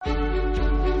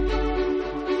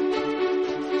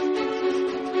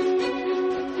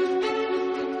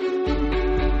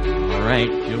right,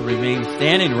 if you'll remain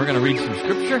standing, we're going to read some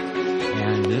scripture,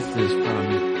 and this is from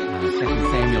 2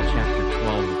 Samuel chapter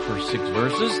 12, the first 6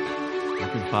 verses. You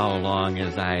can follow along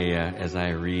as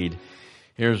I read.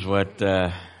 Here's what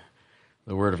the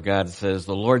Word of God says.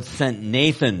 The Lord sent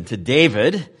Nathan to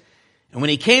David, and when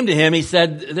he came to him, he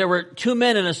said, there were 2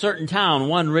 men in a certain town,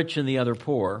 one rich and the other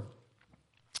poor.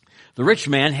 The rich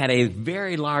man had a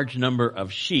very large number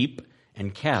of sheep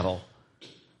and cattle,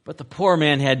 but the poor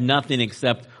man had nothing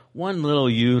except one little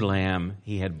ewe lamb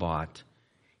he had bought.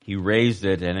 He raised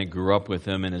it, and it grew up with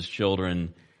him and his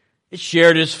children. It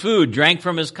shared his food, drank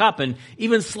from his cup, and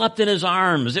even slept in his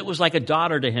arms. It was like a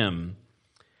daughter to him.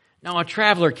 Now a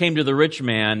traveler came to the rich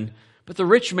man, but the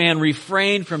rich man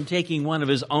refrained from taking one of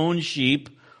his own sheep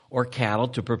or cattle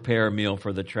to prepare a meal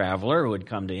for the traveler who had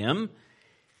come to him.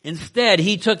 Instead,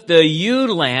 he took the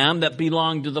ewe lamb that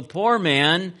belonged to the poor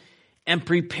man and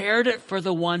prepared it for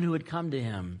the one who had come to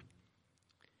him.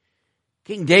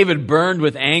 King David burned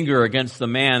with anger against the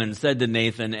man and said to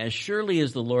Nathan, as surely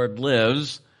as the Lord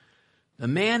lives, the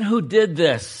man who did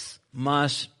this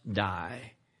must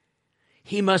die.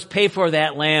 He must pay for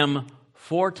that lamb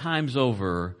 4 times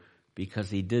over because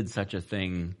he did such a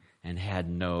thing and had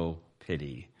no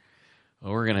pity.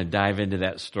 Well, we're going to dive into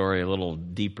that story a little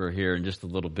deeper here in just a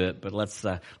little bit, but let's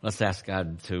ask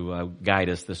God to guide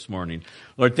us this morning.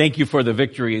 Lord, thank you for the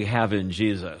victory you have in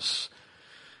Jesus.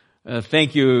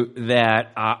 Thank you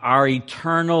that our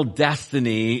eternal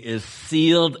destiny is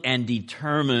sealed and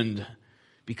determined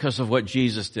because of what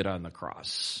Jesus did on the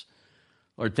cross.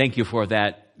 Lord, thank you for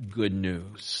that good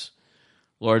news.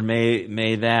 Lord,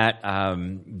 may that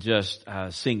just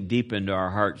sink deep into our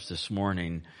hearts this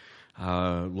morning.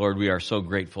 Lord, we are so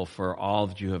grateful for all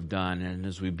that you have done. And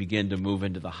as we begin to move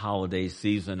into the holiday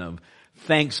season of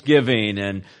Thanksgiving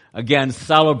and again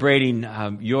celebrating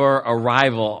your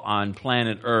arrival on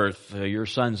planet Earth, your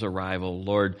Son's arrival,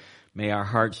 Lord, may our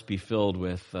hearts be filled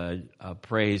with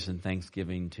praise and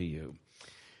thanksgiving to you.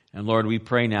 And Lord, we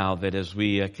pray now that as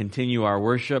we continue our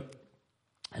worship,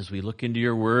 as we look into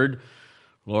your word,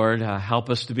 Lord, help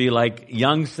us to be like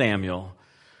young Samuel,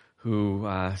 who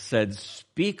said,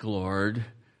 speak, Lord,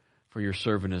 for your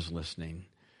servant is listening.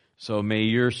 So may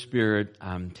your Spirit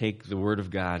take the word of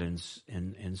God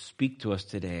and speak to us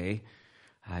today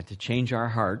to change our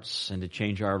hearts and to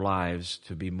change our lives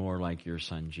to be more like your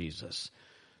Son, Jesus.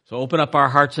 So open up our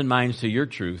hearts and minds to your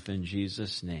truth in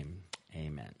Jesus' name.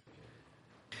 Amen.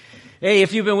 Hey,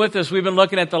 if you've been with us, we've been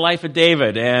looking at the life of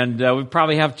David, and we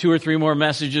probably have 2 or 3 more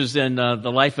messages in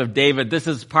the life of David. This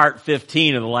is part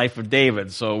 15 of the life of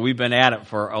David, so we've been at it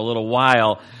for a little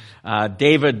while.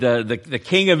 David, the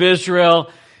king of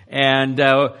Israel, and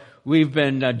we've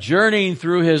been journeying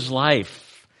through his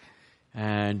life.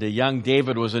 And young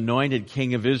David was anointed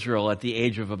king of Israel at the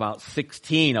age of about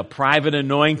 16, a private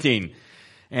anointing.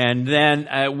 And then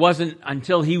it wasn't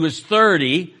until he was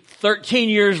 13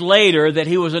 years later that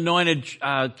he was anointed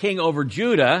king over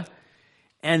Judah.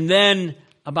 And then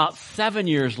about 7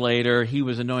 years later, he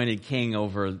was anointed king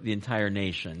over the entire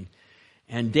nation.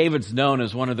 And David's known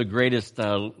as one of the greatest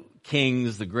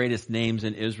kings, the greatest names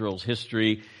in Israel's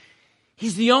history.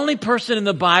 He's the only person in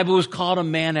the Bible who's called a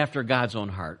man after God's own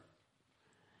heart.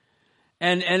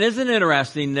 And isn't it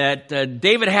interesting that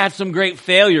David had some great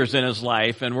failures in his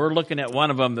life, and we're looking at one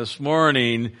of them this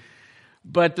morning.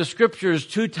 But the scriptures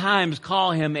 2 times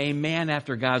call him a man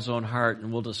after God's own heart,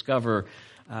 and we'll discover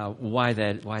why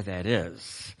that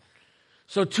is.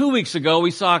 So 2 weeks ago,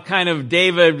 we saw kind of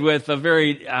David with a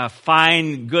very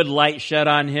fine, good light shed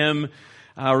on him.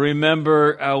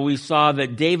 Remember, we saw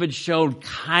that David showed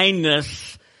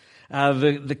kindness.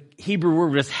 The Hebrew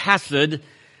word is hesed.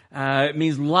 It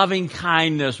means loving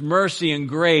kindness, mercy, and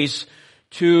grace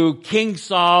to King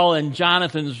Saul and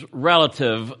Jonathan's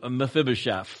relative,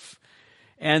 Mephibosheth.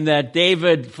 And that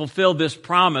David fulfilled this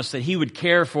promise that he would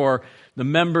care for the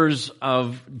members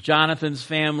of Jonathan's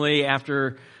family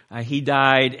after he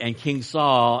died and King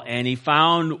Saul. And he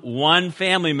found one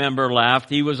family member left.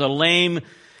 He was a lame,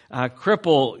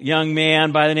 cripple young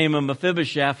man by the name of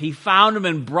Mephibosheth. He found him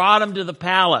and brought him to the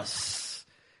palace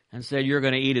and said, you're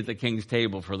going to eat at the king's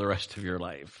table for the rest of your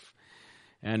life.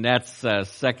 And that's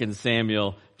 2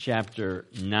 Samuel chapter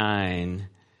 9.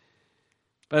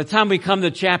 By the time we come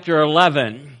to chapter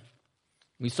 11,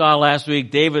 we saw last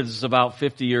week David's about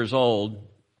 50 years old.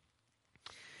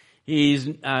 He's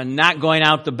not going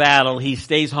out to battle. He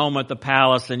stays home at the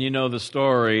palace, and you know the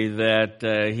story that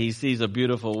he sees a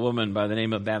beautiful woman by the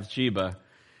name of Bathsheba.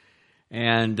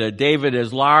 And David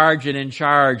is large and in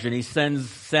charge, and he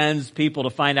sends people to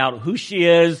find out who she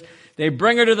is. They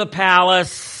bring her to the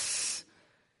palace.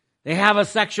 They have a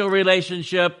sexual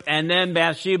relationship, and then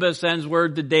Bathsheba sends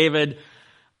word to David,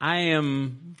 I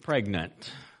am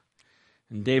pregnant.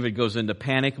 And David goes into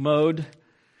panic mode.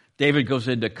 David goes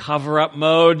into cover-up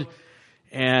mode.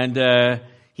 And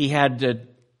he had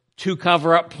 2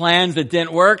 cover-up plans that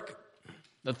didn't work.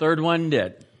 The third one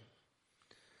did.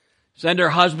 Send her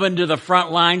husband to the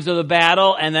front lines of the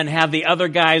battle and then have the other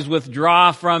guys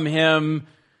withdraw from him,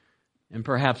 and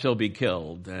perhaps he'll be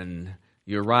killed. And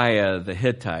Uriah the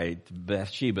Hittite,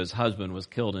 Bathsheba's husband, was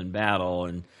killed in battle.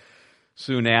 And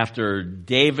soon after,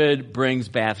 David brings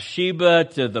Bathsheba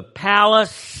to the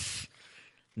palace.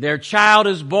 Their child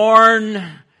is born.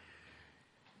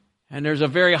 And there's a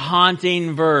very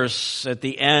haunting verse at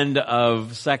the end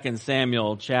of 2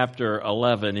 Samuel chapter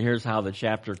 11. Here's how the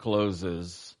chapter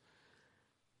closes.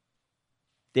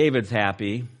 David's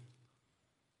happy.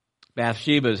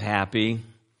 Bathsheba's happy.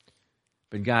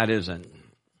 But God isn't.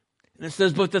 And it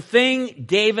says, but the thing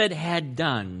David had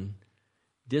done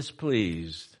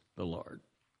displeased the Lord.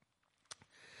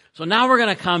 So now we're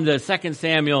going to come to 2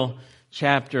 Samuel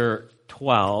chapter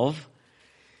 12.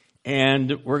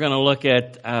 And we're going to look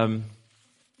at the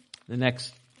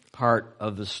next part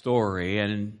of the story.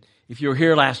 And if you were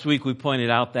here last week, we pointed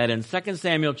out that in 2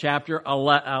 Samuel chapter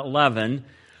 11,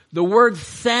 the word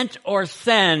sent or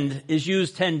send is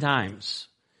used 10 times.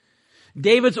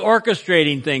 David's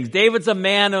orchestrating things. David's a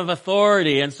man of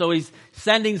authority, and so he's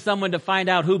sending someone to find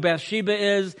out who Bathsheba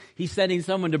is. He's sending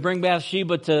someone to bring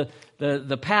Bathsheba to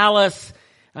the palace.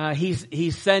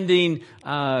 He's sending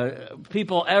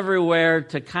people everywhere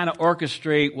to kind of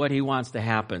orchestrate what he wants to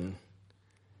happen.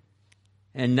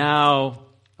 And now,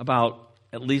 about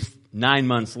at least 9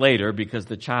 months later, because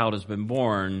the child has been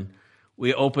born,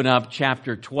 we open up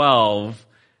chapter 12,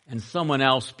 and someone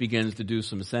else begins to do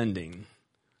some sending.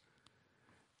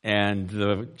 And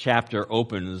the chapter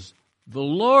opens, the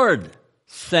Lord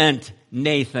sent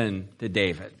Nathan to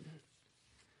David.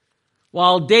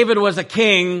 While David was a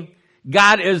king,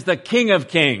 God is the King of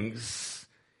Kings.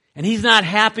 And he's not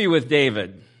happy with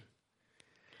David.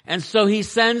 And so he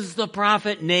sends the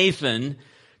prophet Nathan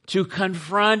to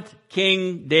confront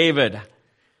King David.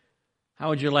 How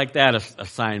would you like that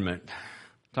assignment?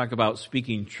 Talk about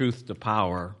speaking truth to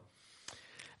power.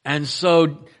 And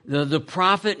so the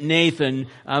prophet Nathan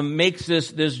makes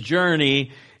this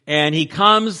journey, and he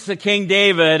comes to King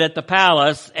David at the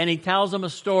palace, and he tells him a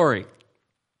story.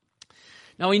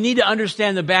 Now, we need to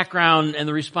understand the background and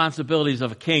the responsibilities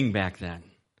of a king back then.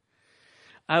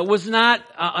 It was not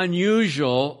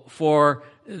unusual for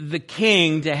the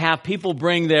king to have people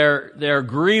bring their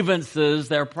grievances,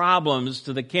 their problems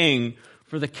to the king,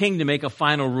 for the king to make a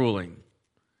final ruling.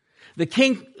 The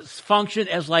king functioned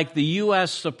as like the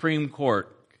U.S. Supreme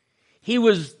Court. He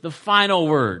was the final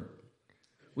word.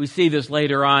 We see this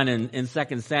later on in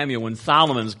 2 Samuel when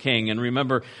Solomon's king. And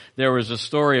remember, there was a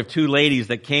story of 2 ladies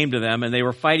that came to them, and they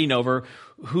were fighting over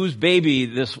whose baby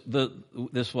this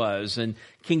was. And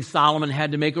King Solomon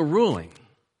had to make a ruling.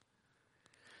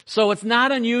 So it's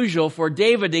not unusual for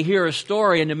David to hear a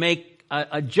story and to make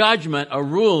a judgment, a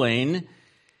ruling.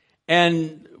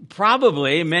 And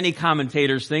probably many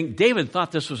commentators think David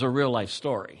thought this was a real life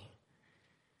story.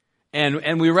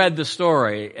 And we read the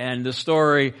story, and the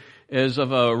story is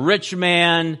of a rich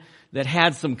man that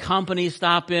had some company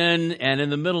stop in, and in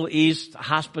the Middle East,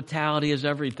 hospitality is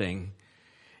everything.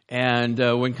 And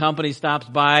when company stops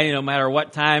by, no matter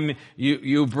what time,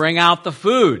 you bring out the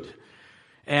food.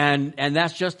 And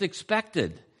that's just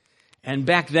expected. And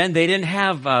back then, they didn't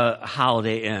have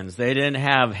Holiday Inns. They didn't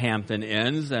have Hampton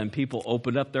Inns, and people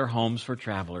opened up their homes for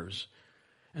travelers.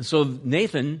 And so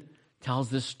Nathan tells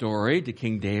this story to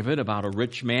King David about a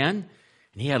rich man,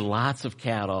 and he had lots of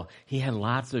cattle. He had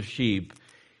lots of sheep,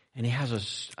 and he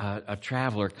has a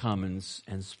traveler come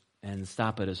and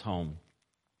stop at his home.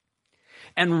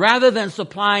 And rather than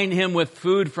supplying him with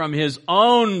food from his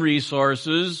own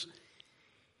resources,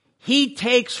 he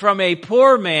takes from a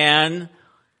poor man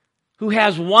who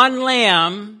has one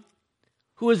lamb,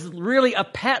 who is really a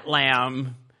pet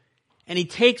lamb, and he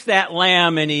takes that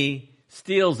lamb and he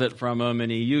steals it from him,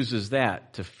 and he uses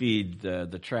that to feed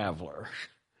the traveler.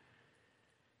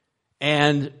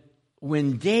 And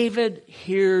when David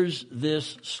hears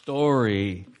this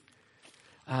story,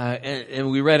 and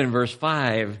we read in verse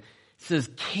 5, it says,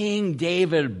 King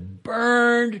David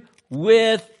burned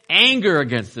with anger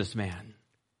against this man.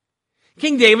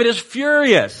 King David is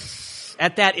furious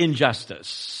at that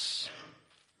injustice.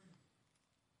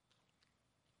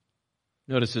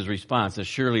 Notice his response, as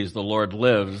surely as the Lord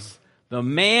lives, the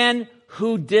man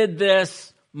who did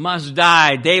this must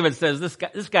die. David says,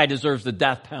 this guy deserves the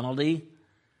death penalty.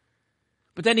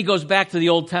 But then he goes back to the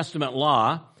Old Testament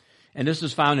law, And this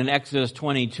is found in Exodus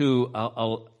 22,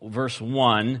 verse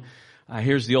 1.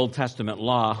 Here's the Old Testament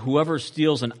law. Whoever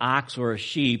steals an ox or a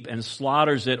sheep and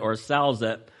slaughters it or sells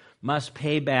it must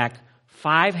pay back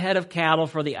 5 head of cattle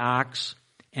for the ox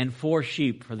and 4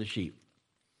 sheep for the sheep.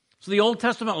 So the Old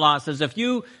Testament law says if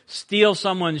you steal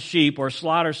someone's sheep or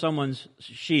slaughter someone's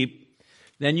sheep,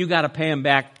 then you got to pay them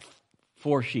back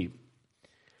 4 sheep.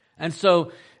 And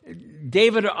so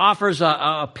David offers an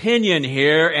opinion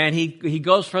here, and he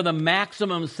goes for the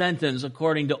maximum sentence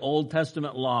according to Old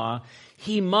Testament law.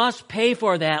 He must pay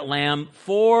for that lamb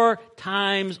 4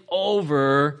 times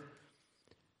over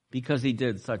because he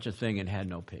did such a thing and had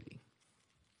no pity.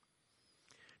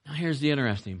 Now here's the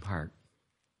interesting part.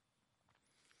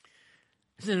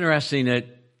 It's interesting that,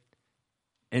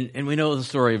 and we know the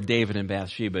story of David and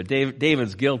Bathsheba.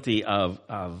 David's guilty of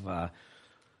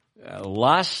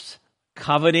lust,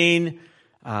 coveting,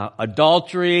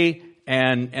 adultery,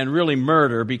 and really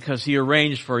murder because he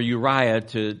arranged for Uriah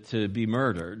to be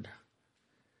murdered.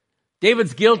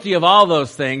 David's guilty of all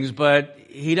those things, but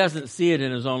he doesn't see it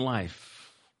in his own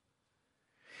life.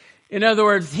 In other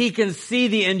words, he can see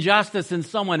the injustice in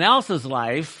someone else's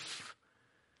life,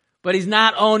 but he's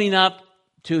not owning up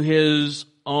to his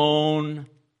own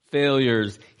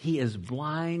failures. He is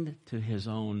blind to his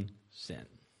own sin.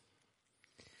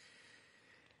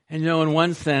 And in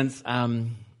one sense,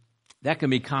 that can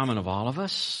be common of all of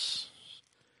us.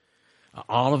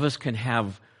 All of us can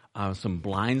have some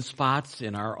blind spots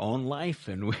in our own life,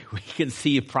 and we can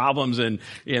see problems in,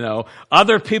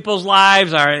 other people's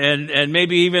lives, and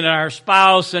maybe even our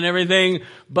spouse and everything,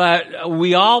 but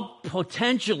we all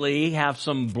potentially have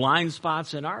some blind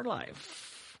spots in our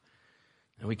life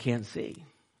that we can't see.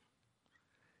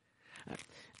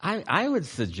 I would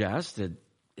suggest that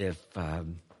if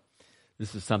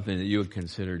this is something that you would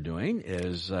consider doing,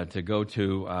 is to go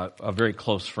to a very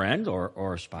close friend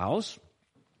or a spouse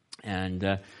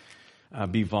and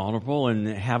be vulnerable and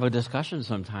have a discussion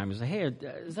sometimes. Say, hey,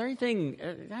 is there anything,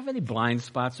 do I have any blind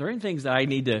spots or any things that I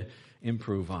need to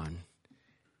improve on?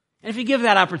 And if you give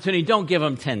that opportunity, don't give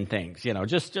them 10 things.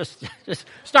 Just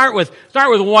start with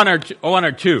one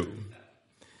or two,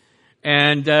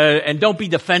 and don't be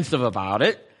defensive about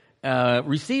it.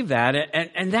 Receive that,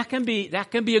 and that can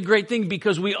be a great thing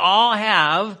because we all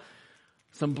have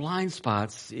some blind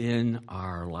spots in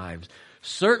our lives.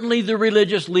 Certainly the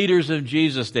religious leaders of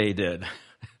Jesus' day did.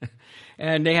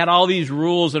 And they had all these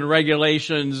rules and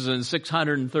regulations and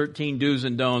 613 do's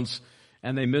and don'ts,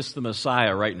 and they missed the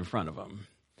Messiah right in front of them.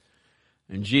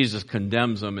 And Jesus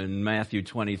condemns them in Matthew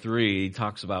 23. He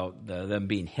talks about them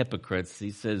being hypocrites.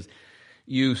 He says,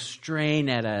 you strain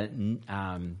at a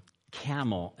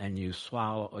camel and you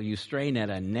strain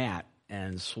at a gnat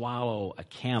and swallow a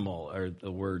camel, are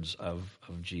the words of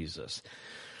Jesus.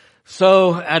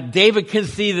 So David can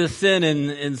see the sin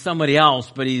in somebody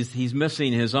else, but he's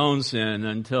missing his own sin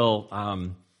until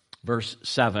verse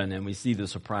 7, and we see the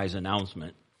surprise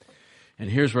announcement. And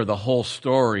here's where the whole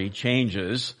story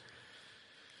changes.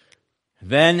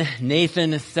 Then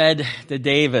Nathan said to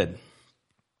David,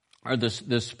 or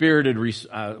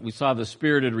we saw the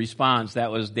spirited response.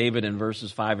 That was David in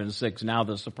verses 5 and 6. Now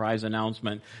the surprise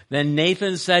announcement. Then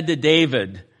Nathan said to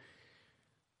David,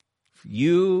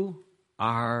 you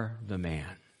are the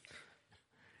man.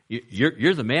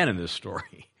 You're the man in this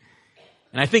story.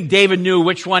 And I think David knew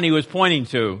which one he was pointing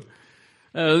to.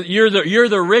 You're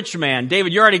the rich man.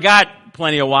 David, you already got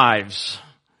plenty of wives.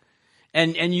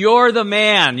 And you're the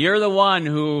man. You're the one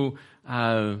who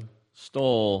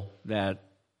stole that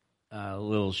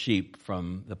little sheep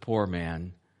from the poor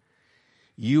man.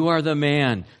 You are the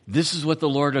man. This is what the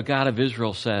Lord God of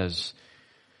Israel says.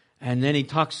 And then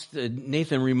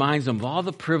Nathan reminds him of all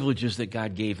the privileges that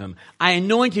God gave him. I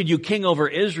anointed you king over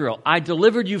Israel. I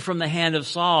delivered you from the hand of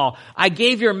Saul. I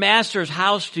gave your master's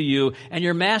house to you and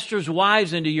your master's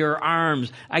wives into your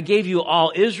arms. I gave you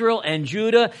all Israel and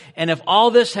Judah. And if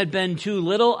all this had been too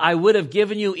little, I would have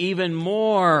given you even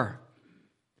more.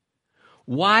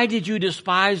 Why did you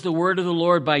despise the word of the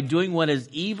Lord by doing what is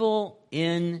evil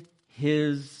in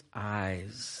his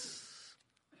eyes?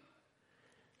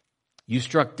 You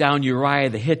struck down Uriah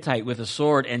the Hittite with a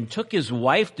sword and took his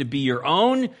wife to be your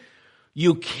own.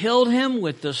 You killed him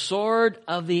with the sword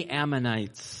of the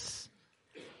Ammonites.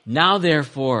 Now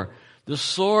therefore, the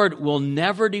sword will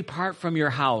never depart from your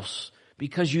house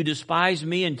because you despised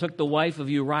me and took the wife of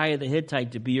Uriah the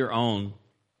Hittite to be your own.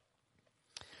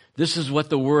 This is what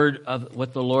the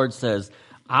Lord says.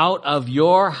 Out of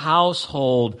your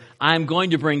household, I'm going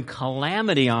to bring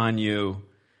calamity on you.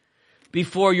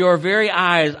 Before your very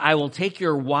eyes, I will take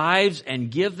your wives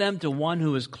and give them to one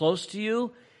who is close to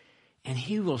you, and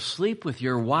he will sleep with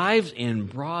your wives in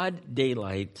broad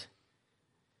daylight.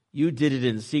 You did it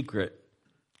in secret,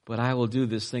 but I will do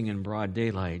this thing in broad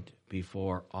daylight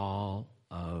before all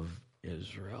of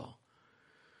Israel.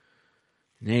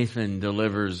 Nathan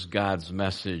delivers God's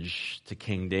message to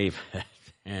King David,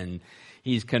 and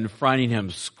he's confronting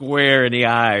him square in the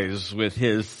eyes with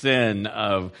his sin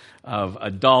of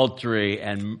adultery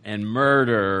and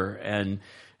murder. And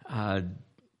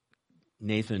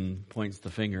Nathan points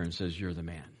the finger and says, "You're the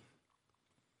man."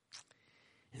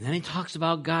 And then he talks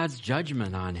about God's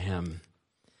judgment on him.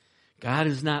 God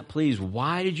is not pleased.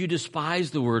 Why did you despise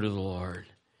the word of the Lord?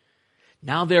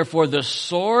 Now, therefore, the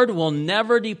sword will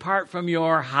never depart from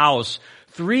your house.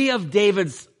 3 of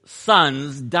David's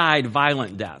sons died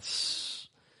violent deaths.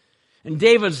 And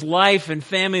David's life and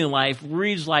family life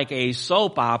reads like a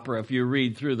soap opera if you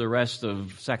read through the rest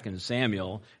of 2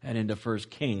 Samuel and into 1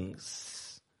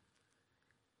 Kings.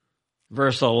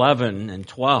 Verse 11 and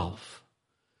 12.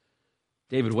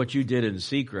 David, what you did in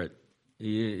secret,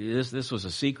 this was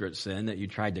a secret sin that you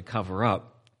tried to cover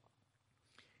up.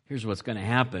 Here's what's going to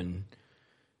happen.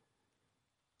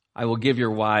 I will give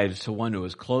your wives to one who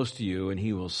is close to you, and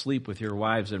he will sleep with your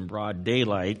wives in broad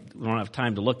daylight. We don't have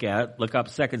time to look at it. Look up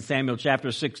 2 Samuel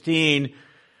chapter 16,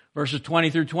 verses 20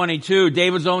 through 22.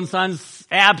 David's own son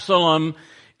Absalom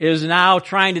is now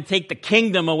trying to take the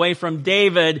kingdom away from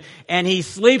David, and he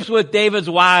sleeps with David's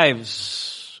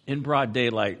wives in broad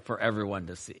daylight for everyone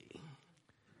to see.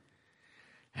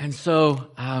 And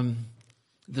so,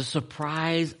 the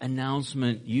surprise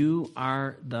announcement, you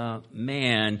are the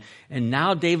man. And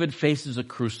now David faces a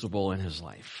crucible in his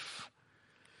life.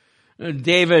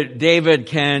 David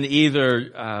can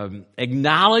either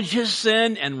acknowledge his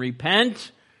sin and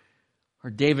repent, or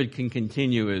David can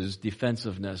continue his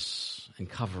defensiveness and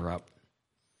cover up.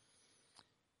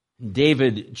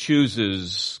 David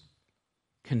chooses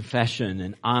confession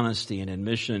and honesty and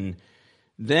admission.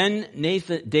 Then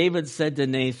David said to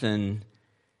Nathan,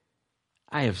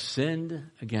 I have sinned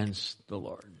against the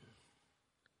Lord.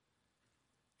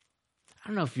 I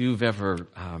don't know if you've ever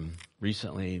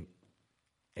recently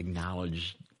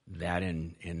acknowledged that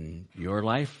in your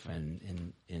life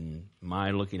and in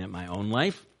my looking at my own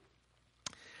life.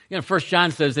 You know, 1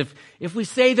 John says if we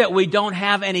say that we don't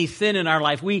have any sin in our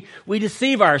life, we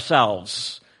deceive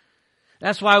ourselves.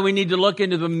 That's why we need to look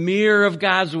into the mirror of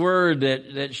God's Word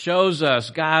that shows us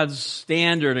God's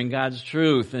standard and God's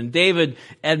truth. And David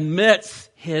admits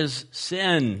his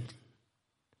sin.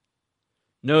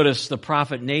 Notice the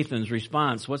prophet Nathan's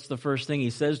response. What's the first thing he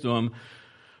says to him?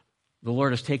 The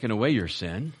Lord has taken away your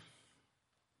sin.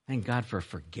 Thank God for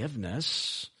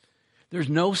forgiveness. There's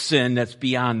no sin that's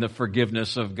beyond the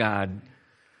forgiveness of God.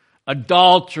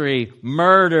 Adultery,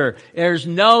 murder, there's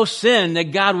no sin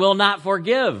that God will not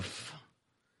forgive.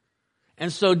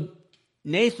 And so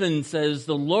Nathan says,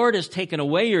 the Lord has taken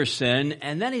away your sin,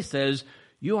 and then he says,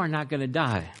 you are not going to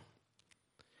die.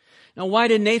 Now, why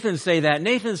did Nathan say that?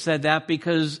 Nathan said that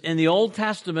because in the Old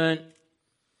Testament,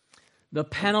 the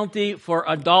penalty for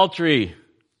adultery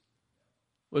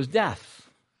was death.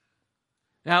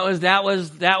 That was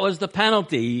the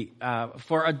penalty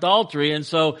for adultery, and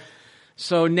so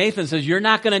Nathan says, you're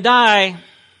not going to die,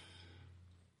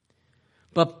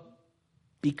 but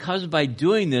because by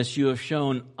doing this you have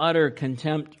shown utter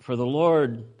contempt for the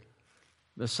Lord,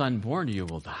 the son born to you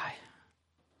will die.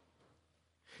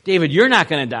 David, you're not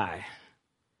going to die,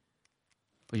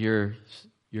 but your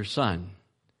son,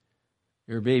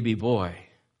 your baby boy,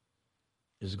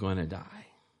 is going to die.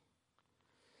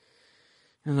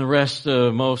 And the rest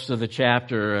of most of the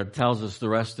chapter tells us the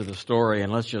rest of the story,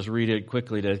 and let's just read it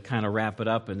quickly to kind of wrap it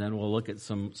up, and then we'll look at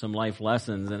some life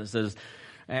lessons. And it says,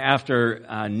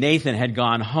 after Nathan had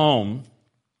gone home,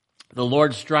 the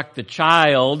Lord struck the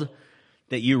child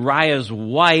that Uriah's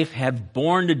wife had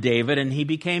born to David, and he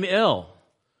became ill.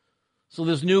 So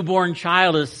this newborn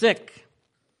child is sick.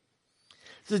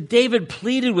 It says David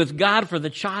pleaded with God for the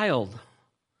child.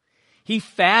 He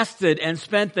fasted and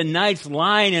spent the nights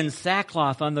lying in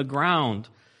sackcloth on the ground.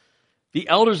 The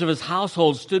elders of his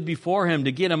household stood before him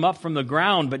to get him up from the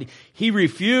ground, but he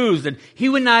refused, and he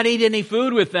would not eat any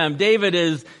food with them. David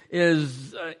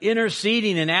is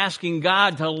interceding and asking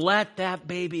God to let that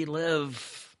baby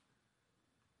live.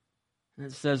 And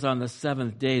it says on the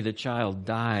 7th day the child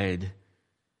died.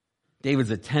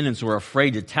 David's attendants were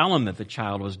afraid to tell him that the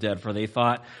child was dead, for they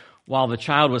thought, while the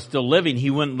child was still living, he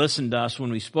wouldn't listen to us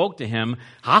when we spoke to him.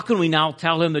 How can we now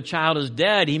tell him the child is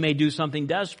dead? He may do something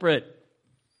desperate.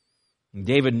 And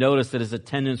David noticed that his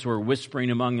attendants were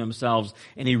whispering among themselves,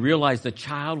 and he realized the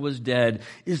child was dead.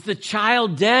 Is the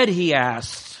child dead? He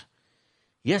asked.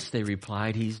 Yes, they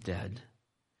replied, he's dead.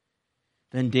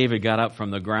 Then David got up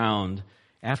from the ground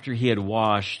after he had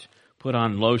washed, put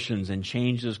on lotions, and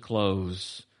changed his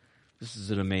clothes. This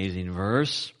is an amazing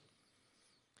verse.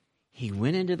 He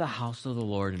went into the house of the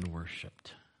Lord and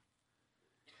worshiped.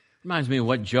 Reminds me of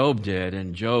what Job did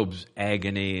in Job's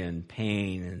agony and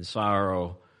pain and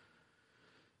sorrow.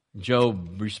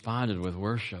 Job responded with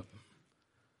worship.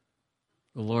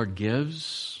 The Lord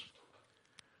gives,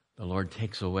 the Lord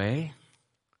takes away.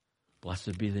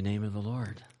 Blessed be the name of the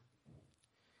Lord.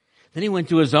 Then he went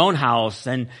to his own house,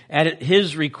 and at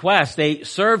his request, they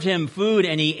served him food,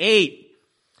 and he ate.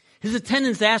 His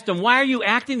attendants asked him, "Why are you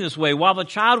acting this way? While the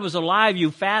child was alive,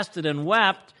 you fasted and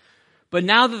wept, but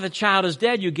now that the child is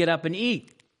dead, you get up and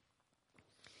eat."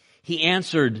 He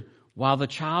answered, "While the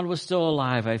child was still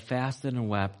alive, I fasted and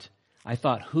wept. I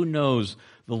thought, who knows,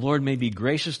 the Lord may be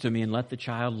gracious to me and let the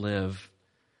child live.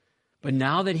 But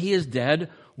now that he is dead,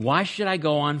 why should I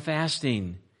go on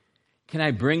fasting? Can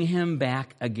I bring him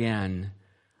back again?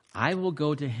 I will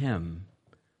go to him,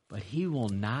 but he will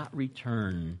not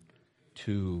return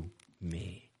to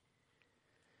me."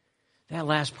 That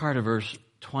last part of verse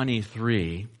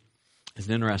 23 is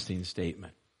an interesting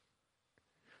statement.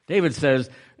 David says,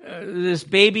 this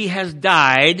baby has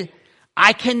died.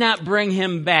 I cannot bring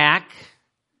him back,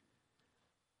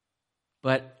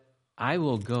 but I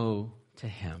will go to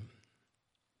him.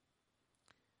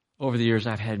 Over the years,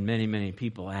 I've had many, many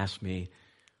people ask me,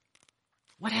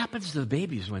 what happens to the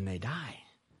babies when they die?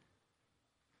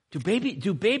 Do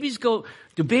babies go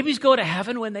to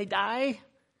heaven when they die?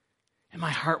 And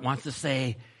my heart wants to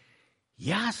say,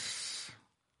 yes.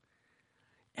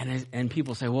 And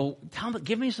people say, well,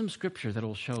 give me some scripture that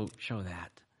will show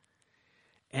that.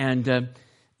 And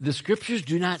the scriptures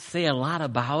do not say a lot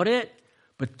about it,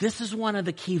 but this is one of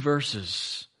the key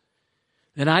verses.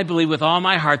 And I believe with all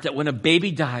my heart that when a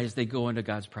baby dies, they go into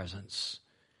God's presence.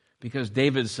 Because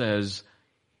David says,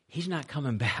 he's not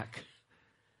coming back.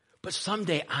 But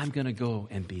someday I'm going to go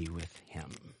and be with him.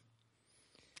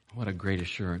 What a great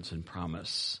assurance and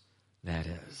promise that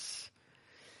is.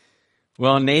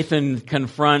 Well, Nathan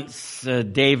confronts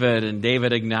David, and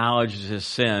David acknowledges his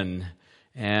sin.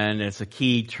 And it's a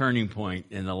key turning point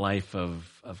in the life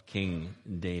of King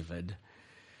David.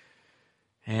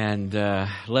 And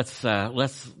let's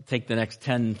take the next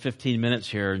 10, 15 minutes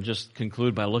here and just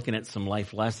conclude by looking at some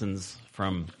life lessons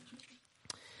from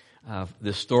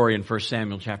this story in 1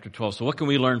 Samuel chapter 12. So what can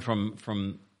we learn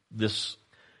from this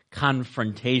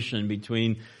confrontation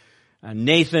between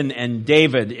Nathan and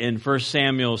David in 1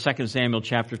 Samuel, 2 Samuel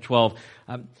chapter 12?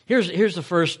 Here's the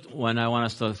first one I want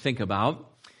us to think about.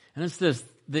 And it's this,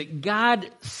 that God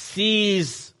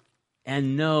sees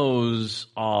and knows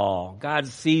all. God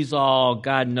sees all.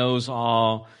 God knows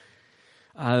all.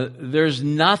 There's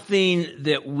nothing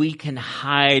that we can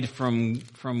hide from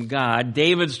God.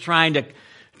 David's trying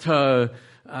to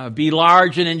be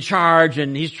large and in charge,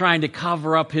 and he's trying to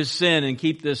cover up his sin and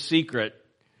keep this secret.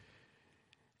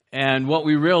 And what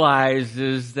we realize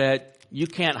is that you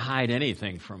can't hide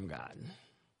anything from God.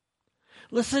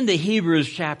 Listen to Hebrews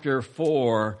chapter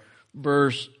 4,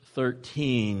 verse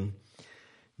 13.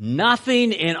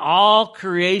 Nothing in all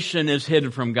creation is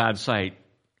hidden from God's sight.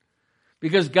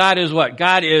 Because God is what?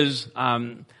 God is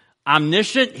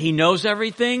omniscient. He knows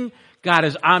everything. God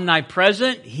is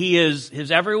omnipresent. He is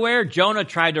everywhere. Jonah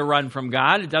tried to run from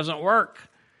God. It doesn't work.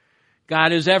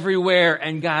 God is everywhere,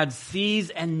 and God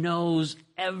sees and knows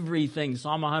everything.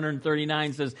 Psalm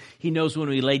 139 says He knows when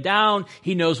we lay down.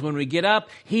 He knows when we get up.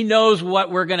 He knows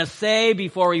what we're going to say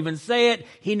before we even say it.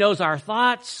 He knows our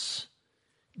thoughts.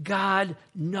 God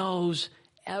knows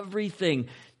everything.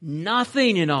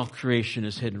 Nothing in all creation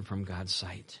is hidden from God's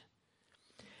sight.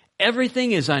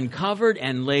 Everything is uncovered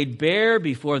and laid bare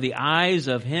before the eyes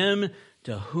of Him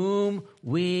to whom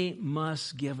we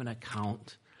must give an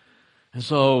account. And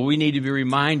so we need to be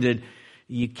reminded,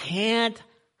 you can't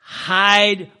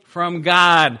hide from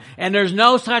God. And there's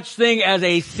no such thing as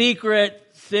a secret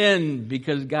sin,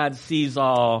 because God sees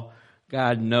all,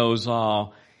 God knows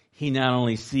all. He not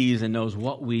only sees and knows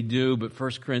what we do, but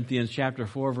 1 Corinthians chapter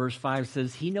 4, verse 5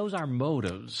 says He knows our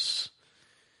motives.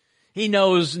 He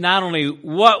knows not only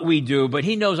what we do, but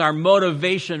He knows our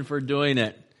motivation for doing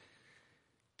it.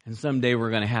 And someday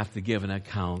we're going to have to give an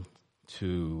account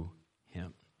to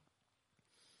Him.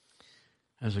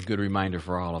 That's a good reminder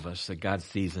for all of us that God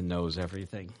sees and knows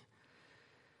everything.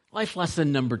 Life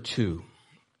lesson number 2.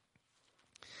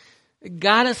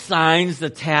 God assigns the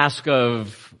task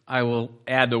of, I will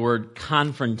add the word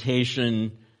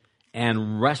confrontation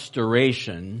and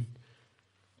restoration,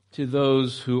 to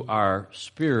those who are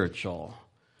spiritual.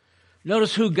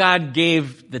 Notice who God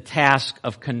gave the task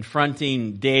of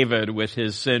confronting David with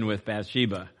his sin with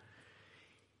Bathsheba.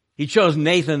 He chose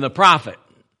Nathan the prophet.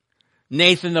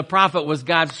 Nathan the prophet was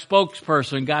God's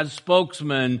spokesperson, God's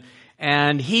spokesman,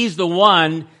 and he's the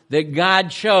one that God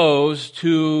chose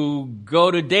to go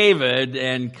to David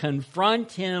and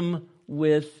confront him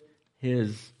with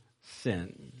his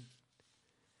sin.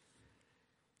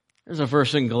 There's a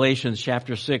verse in Galatians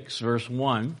chapter 6, verse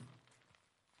 1.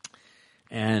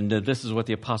 And this is what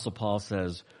the Apostle Paul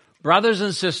says. Brothers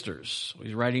and sisters,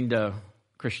 he's writing to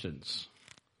Christians.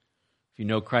 If you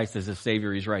know Christ as a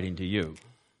Savior, he's writing to you.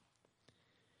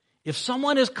 If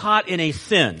someone is caught in a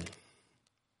sin,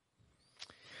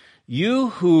 you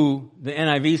who, the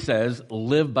NIV says,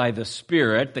 live by the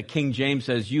Spirit. The King James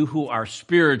says, you who are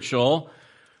spiritual.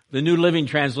 The New Living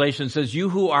Translation says, you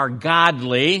who are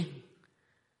godly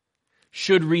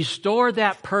should restore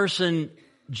that person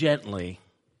gently.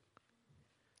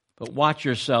 But watch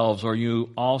yourselves, or you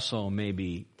also may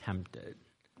be tempted.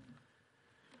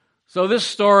 So this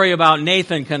story about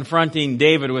Nathan confronting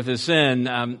David with his sin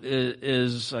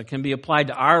can be applied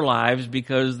to our lives,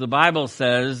 because the Bible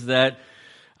says that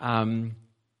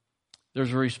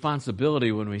there's a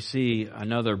responsibility when we see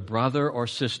another brother or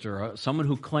sister, someone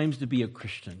who claims to be a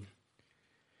Christian,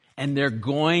 and they're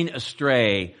going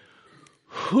astray.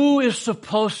 Who is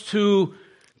supposed to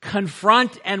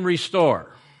confront and restore?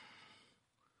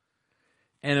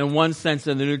 And in one sense,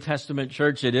 in the New Testament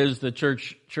church, it is the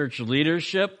church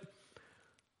leadership.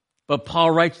 But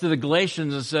Paul writes to the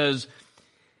Galatians and says,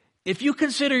 if you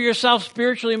consider yourself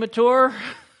spiritually mature,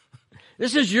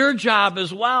 this is your job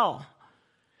as well.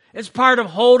 It's part of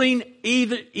holding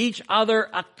each other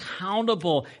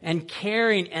accountable and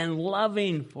caring and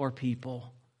loving for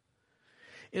people.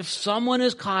 If someone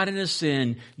is caught in a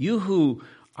sin, you who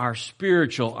are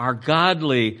spiritual, are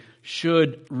godly,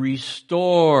 should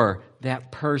restore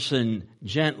that person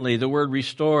gently. The word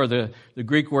restore, the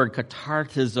Greek word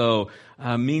katartizo,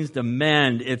 means to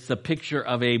mend. It's a picture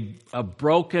of a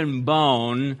broken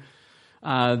bone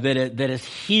that is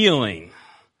healing.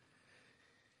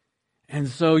 And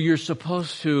so you're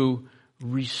supposed to,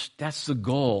 that's the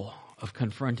goal of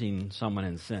confronting someone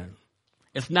in sin.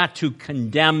 It's not to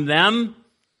condemn them,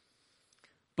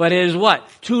 but it is what?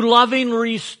 To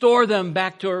lovingly restore them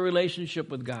back to a relationship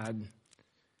with God.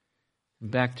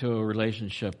 Back to a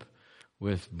relationship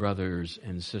with brothers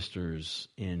and sisters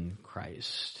in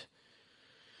Christ.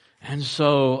 And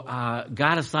so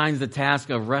God assigns the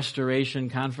task of restoration,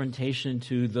 confrontation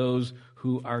to those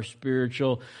who are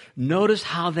spiritual. Notice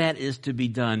how that is to be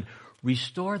done.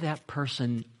 Restore that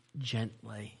person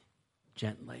gently.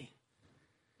 Gently.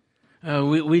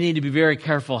 We need to be very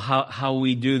careful how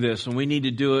we do this, and we need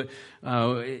to do it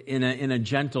in a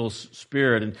gentle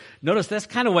spirit. And notice that's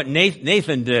kind of what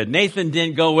Nathan did. Nathan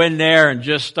didn't go in there and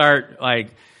just start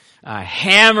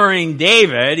hammering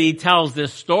David. He tells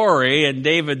this story, and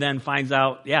David then finds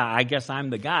out, yeah, I guess I'm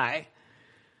the guy.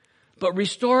 But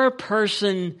restore a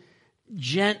person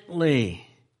gently.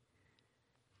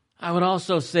 I would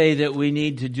also say that we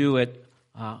need to do it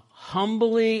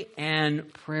humbly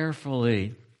and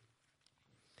prayerfully.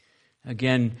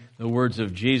 Again, the words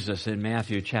of Jesus in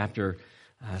Matthew chapter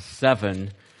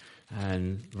 7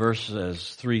 and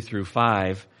verses 3 through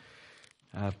 5,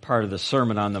 part of the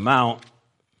Sermon on the Mount,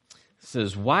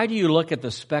 says, "Why do you look at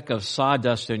the speck of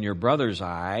sawdust in your brother's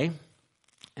eye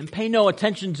and pay no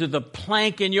attention to the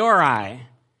plank in your eye?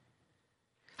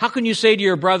 How can you say to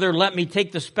your brother, 'Let me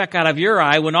take the speck out of your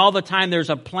eye,' when all the time there's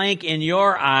a plank in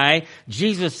your eye?"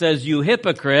 Jesus says, "You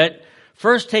hypocrite.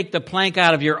 First take the plank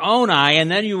out of your own eye, and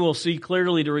then you will see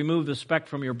clearly to remove the speck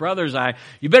from your brother's eye."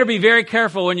 You better be very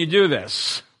careful when you do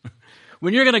this.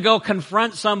 When you're going to go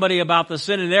confront somebody about the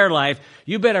sin in their life,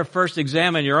 you better first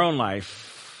examine your own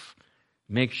life.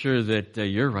 Make sure that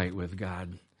you're right with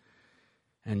God.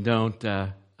 And don't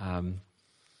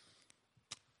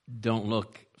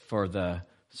look for the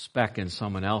speck in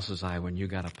someone else's eye when you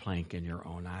got a plank in your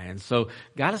own eye. And so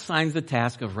God assigns the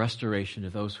task of restoration to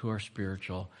those who are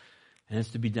spiritual. And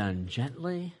it's to be done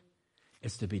gently.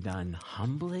 It's to be done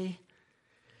humbly.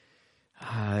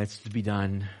 It's to be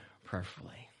done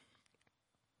prayerfully.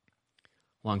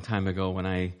 A long time ago when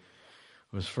I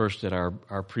was first at our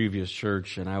previous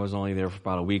church, and I was only there for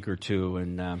about a week or two,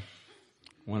 and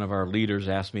one of our leaders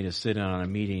asked me to sit in on a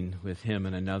meeting with him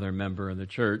and another member of the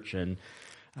church. And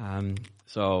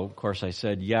so, of course, I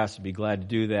said yes, I'd be glad to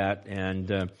do that.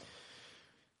 And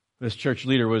this church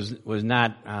leader was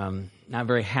not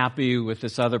very happy with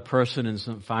this other person,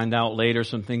 and find out later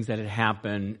some things that had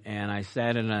happened. And I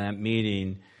sat in on that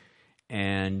meeting,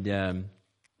 and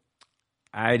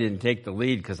I didn't take the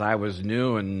lead because I was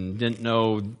new and didn't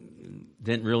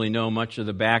really know much of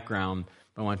the background.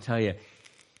 But I want to tell you,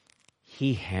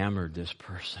 he hammered this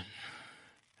person.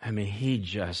 I mean,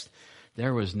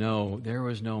 there was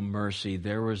no mercy,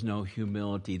 there was no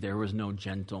humility, there was no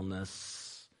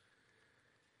gentleness.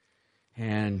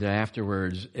 And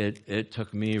afterwards, it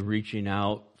took me reaching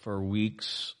out for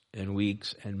weeks and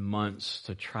weeks and months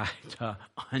to try to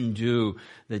undo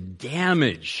the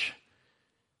damage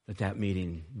that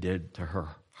meeting did to her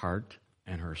heart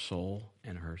and her soul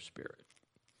and her spirit.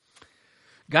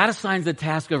 God assigns the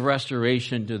task of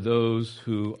restoration to those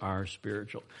who are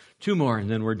spiritual. 2 more and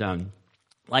then we're done.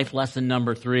 Life lesson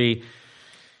number 3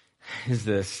 is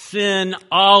this: sin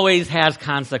always has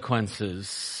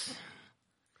consequences.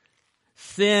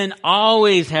 Sin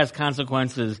always has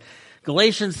consequences.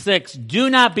 Galatians 6, do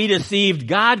not be deceived.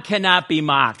 God cannot be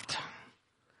mocked.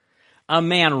 A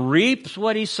man reaps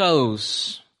what he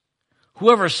sows.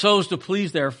 Whoever sows to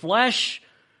please their flesh,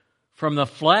 from the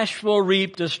flesh will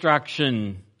reap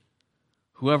destruction.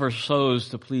 Whoever sows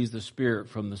to please the Spirit,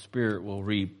 from the Spirit will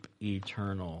reap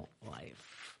eternal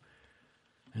life.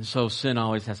 And so sin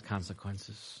always has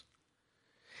consequences.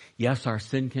 Yes, our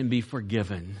sin can be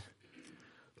forgiven,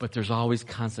 but there's always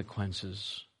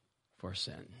consequences for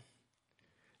sin.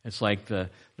 It's like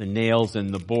the nails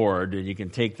in the board, and you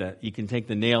can take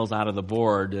the nails out of the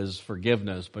board as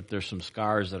forgiveness, but there's some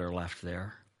scars that are left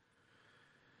there.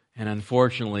 And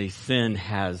unfortunately, sin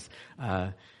has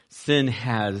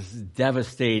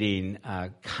devastating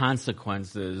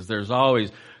consequences. There's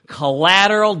always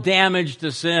collateral damage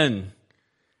to sin,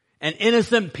 and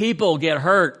innocent people get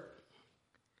hurt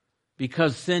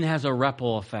because sin has a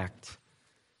ripple effect,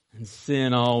 and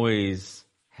sin always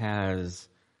has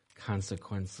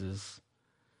consequences.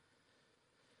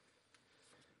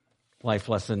 Life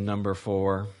lesson number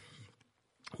 4,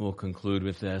 we'll conclude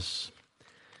with this,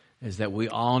 is that we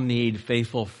all need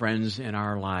faithful friends in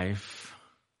our life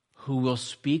who will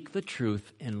speak the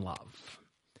truth in love.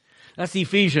 That's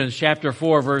Ephesians chapter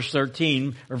 4, verse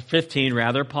 13, or 15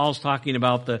 rather. Paul's talking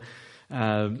about the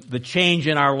change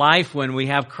in our life when we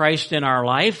have Christ in our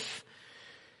life.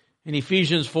 And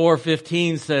Ephesians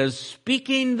 4:15 says,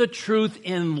 speaking the truth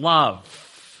in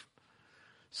love.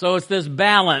 So it's this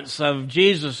balance of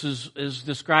Jesus is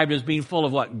described as being full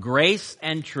of what? Grace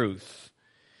and truth.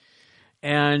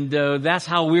 And that's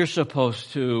how we're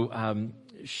supposed to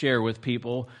share with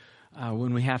people.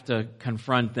 When we have to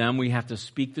confront them, we have to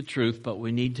speak the truth, but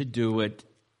we need to do it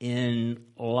in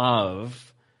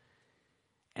love.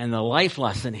 And the life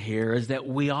lesson here is that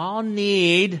we all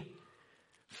need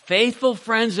faithful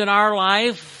friends in our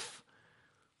life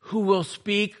who will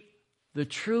speak the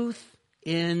truth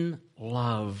in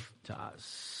love to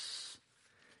us.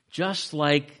 Just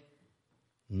like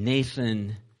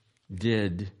Nathan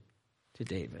did to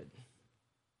David.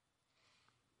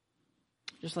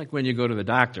 Just like when you go to the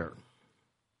doctor,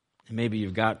 and maybe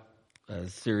you've got a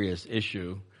serious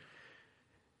issue,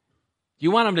 do you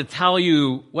want them to tell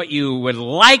you what you would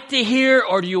like to hear,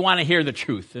 or do you want to hear the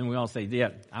truth? And we all say, yeah,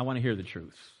 I want to hear the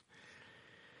truth.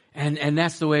 And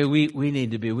that's the way we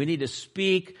need to be. We need to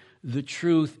speak the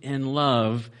truth in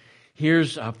love.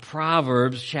 Here's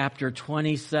Proverbs chapter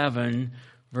 27,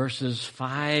 verses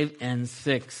 5 and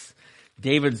 6.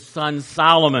 David's son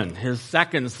Solomon, his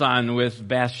second son with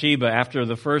Bathsheba after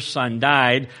the first son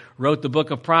died, wrote the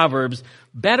book of Proverbs.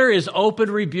 Better is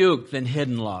open rebuke than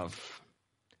hidden love.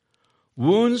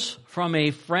 Wounds from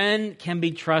a friend can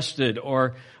be trusted,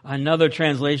 or another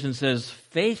translation says,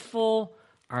 faithful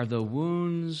are the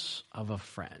wounds of a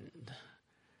friend.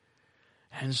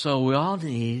 And so we all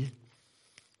need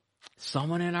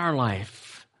someone in our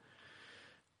life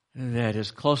that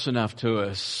is close enough to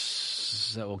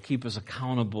us, that will keep us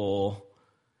accountable,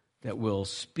 that will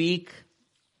speak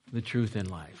the truth in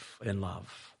life, in love.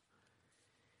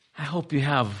 I hope you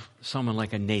have someone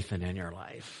like a Nathan in your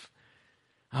life.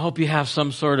 I hope you have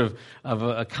some sort of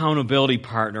accountability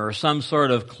partner or some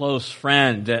sort of close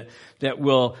friend that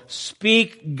will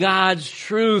speak God's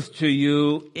truth to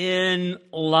you in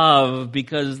love,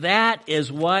 because that is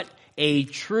what a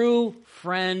true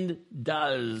friend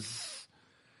does.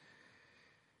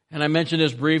 And I mentioned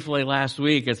this briefly last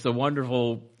week. It's a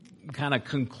wonderful kind of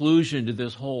conclusion to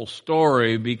this whole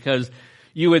story, because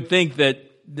you would think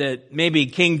that maybe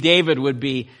King David would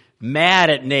be mad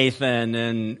at Nathan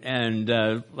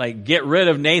and like get rid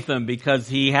of Nathan because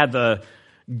he had the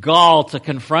gall to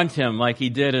confront him like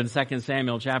he did in 2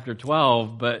 Samuel chapter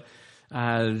 12, but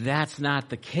that's not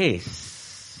the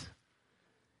case.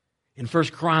 In 1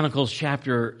 Chronicles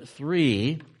chapter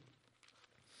 3,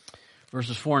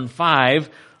 verses 4 and 5,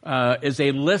 is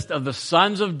a list of the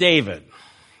sons of David.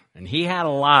 And he had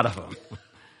a lot of them.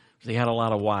 He had a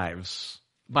lot of wives.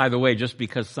 By the way, just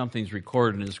because something's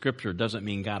recorded in Scripture doesn't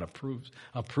mean God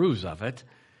approves of it.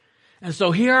 And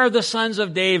so here are the sons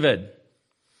of David.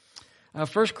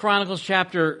 1 Chronicles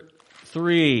chapter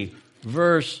 3,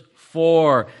 verse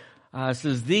 4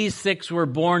 says, "These 6 were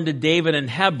born to David in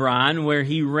Hebron, where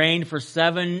he reigned for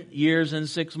 7 years and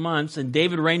 6 months. And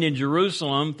David reigned in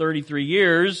Jerusalem 33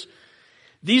 years.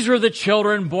 These were the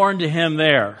children born to him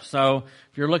there." So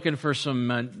if you're looking for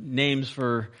some names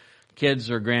for kids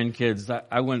or grandkids,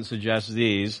 I wouldn't suggest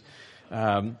these.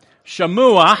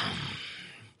 Shammua,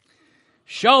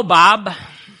 Shobab,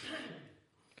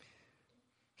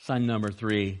 son number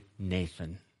 3,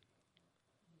 Nathan.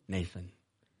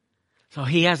 So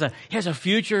he has a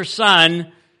future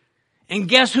son, and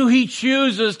guess who he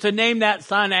chooses to name that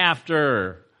son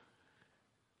after?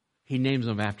 He names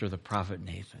him after the prophet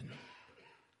Nathan,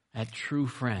 that true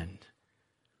friend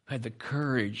who had the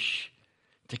courage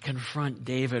to confront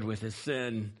David with his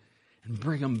sin and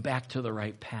bring him back to the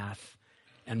right path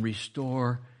and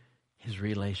restore his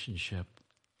relationship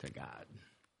to God.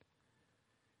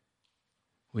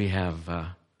 We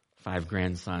have 5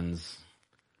 grandsons.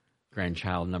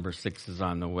 Grandchild number 6 is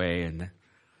on the way, and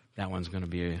that one's going to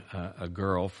be a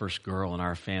girl, first girl in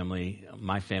our family,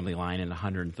 my family line in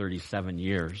 137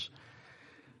 years.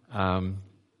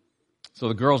 So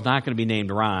the girl's not going to be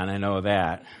named Ron, I know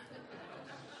that.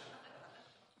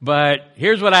 But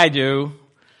here's what I do.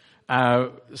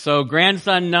 So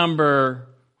grandson number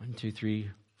 1, 2, 3,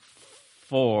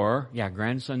 4. Yeah,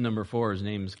 grandson number 4, his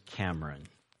name's Cameron.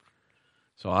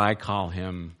 So I call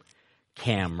him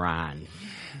Camron.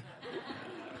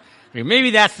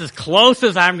 Maybe that's as close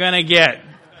as I'm going to get.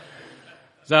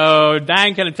 So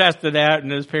Diane can attest to that, and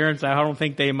his parents, I don't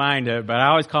think they mind it, but I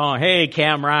always call him, "Hey,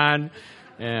 Camron,"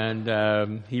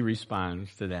 and he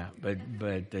responds to that.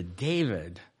 But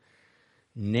David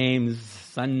names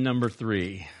son number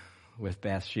 3 with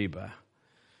Bathsheba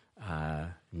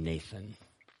Nathan,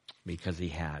 because he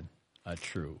had a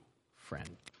true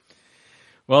friend.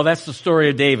 Well, that's the story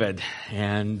of David,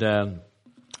 and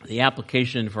the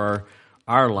application for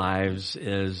our lives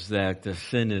is that the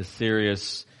sin is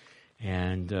serious,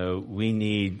 and we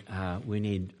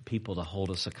need people to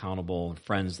hold us accountable, and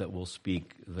friends that will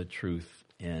speak the truth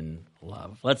in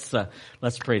love. Let's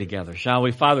pray together, shall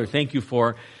we? Father, thank you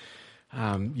for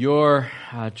your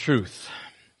truth.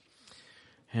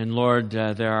 And Lord,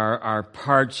 there are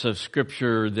parts of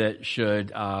Scripture that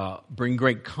should bring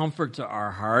great comfort to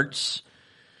our hearts,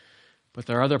 but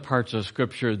there are other parts of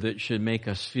Scripture that should make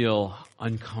us feel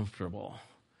uncomfortable.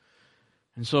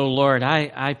 And so, Lord,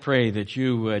 I pray that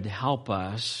you would help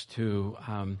us to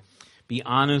be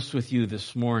honest with you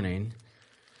this morning.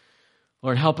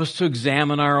 Lord, help us to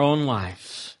examine our own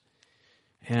lives.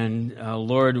 And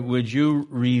Lord, would you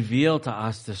reveal to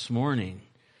us this morning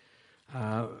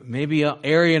maybe an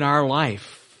area in our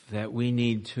life that we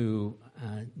need to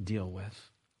deal with.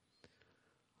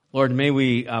 Lord, may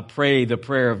we pray the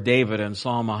prayer of David in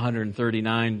Psalm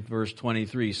 139, verse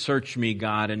 23. "Search me,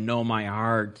 God, and know my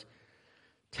heart.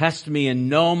 Test me and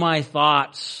know my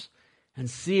thoughts, and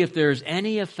see if there's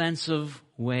any offensive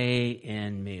way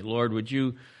in me." Lord, would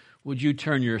you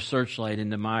turn your searchlight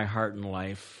into my heart and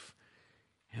life,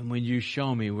 and would you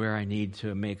show me where I need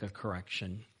to make a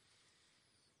correction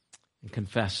and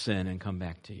confess sin and come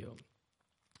back to you.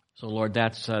 So, Lord,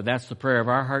 that's the prayer of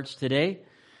our hearts today.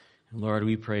 And Lord,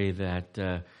 we pray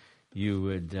that you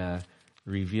would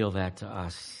reveal that to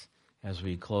us as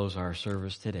we close our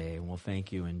service today. And we'll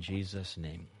thank you in Jesus'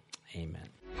 name.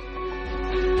 Amen.